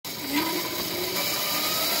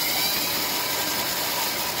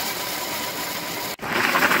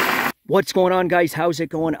What's going on, guys? How's it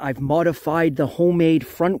going? I've modified the homemade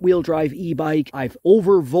front wheel drive e-bike. I've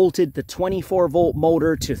overvolted the 24 volt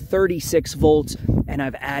motor to 36 volts and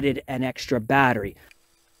I've added an extra battery.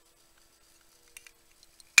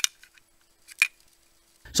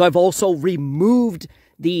 So I've also removed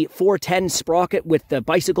the 410 sprocket with the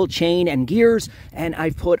bicycle chain and gears, and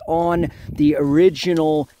I've put on the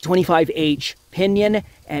original 25H pinion,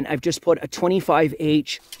 and I've just put a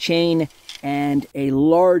 25H chain and a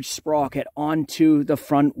large sprocket onto the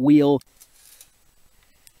front wheel.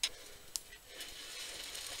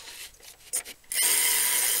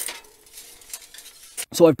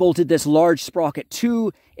 So I've bolted this large sprocket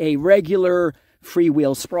to a regular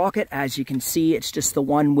freewheel sprocket. As you can see, it's just the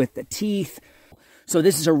one with the teeth. So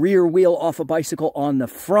this is a rear wheel off a bicycle on the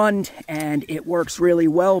front, and it works really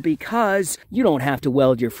well because you don't have to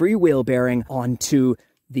weld your freewheel bearing onto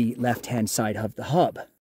the left-hand side of the hub.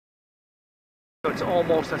 So it's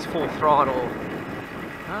almost as full throttle,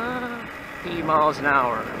 80 miles an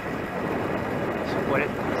hour. So what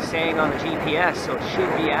it's saying on the GPS, so it should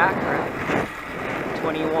be accurate.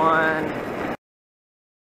 21.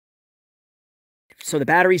 So the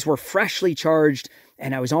batteries were freshly charged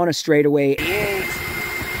and I was on a straightaway.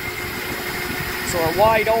 So we're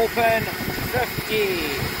wide open,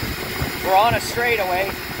 50. We're on a straightaway,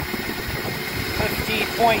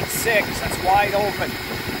 50.6, that's wide open.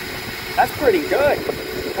 That's pretty good.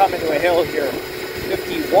 Coming to a hill here,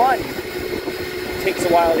 51. Takes a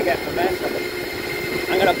while to get momentum.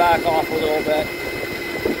 I'm gonna back off a little bit.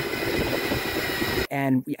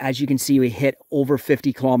 And as you can see, we hit over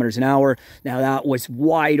 50 kilometers an hour. Now that was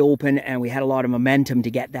wide open and we had a lot of momentum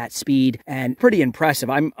to get that speed and pretty impressive.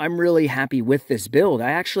 I'm really happy with this build.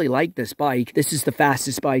 I actually like this bike. This is the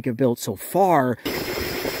fastest bike I've built so far.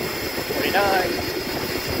 49,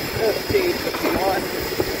 50, 51,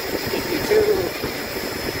 52,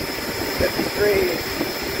 53,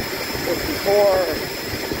 54.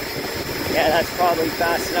 Yeah, that's probably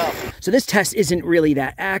fast enough. So this test isn't really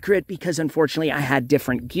that accurate because unfortunately I had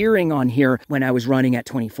different gearing on here when I was running at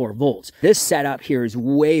 24 volts. This setup here is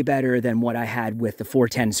way better than what I had with the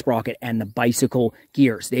 410 sprocket and the bicycle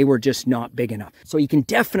gears. They were just not big enough. So you can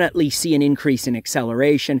definitely see an increase in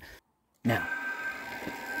acceleration. Now,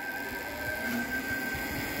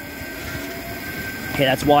 okay,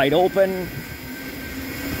 that's wide open.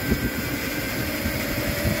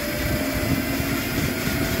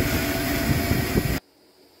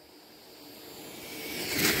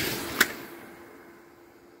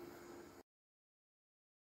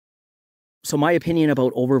 So my opinion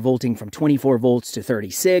about overvolting from 24 volts to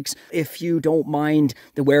 36, if you don't mind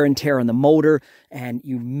the wear and tear on the motor, and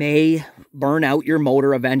you may burn out your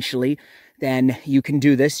motor eventually, then you can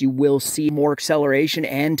do this. You will see more acceleration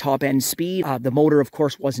and top end speed. The motor, of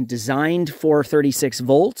course, wasn't designed for 36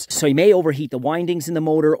 volts. So you may overheat the windings in the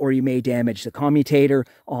motor, or you may damage the commutator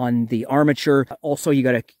on the armature. Also, you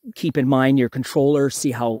got to keep in mind your controller, see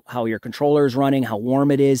how your controller is running, how warm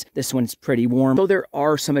it is. This one's pretty warm. So there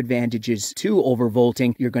are some advantages to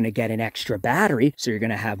overvolting. You're going to get an extra battery, so you're going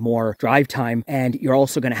to have more drive time, and you're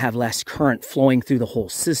also going to have less current flowing through the whole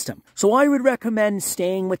system. So I would recommend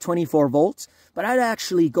staying with 24 volts. But I'd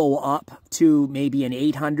actually go up to maybe an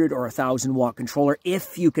 800 or 1000 watt controller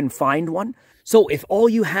if you can find one. So if all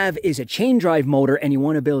you have is a chain drive motor and you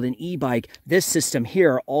want to build an e-bike, this system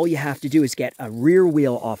here, all you have to do is get a rear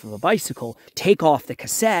wheel off of a bicycle, take off the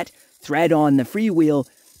cassette, thread on the freewheel,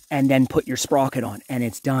 and then put your sprocket on, and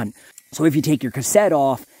it's done. So if you take your cassette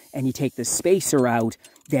off and you take the spacer out,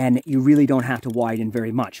 then you really don't have to widen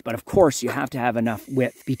very much. But of course, you have to have enough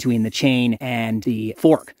width between the chain and the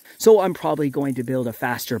fork. So I'm probably going to build a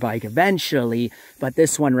faster bike eventually, but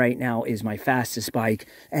this one right now is my fastest bike,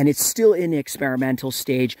 and it's still in the experimental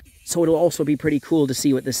stage. So it'll also be pretty cool to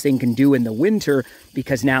see what this thing can do in the winter,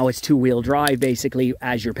 because now it's two-wheel drive. Basically,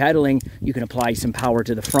 as you're pedaling, you can apply some power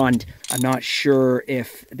to the front. I'm not sure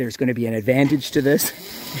if there's going to be an advantage to this.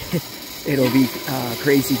 It'll be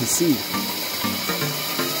crazy to see.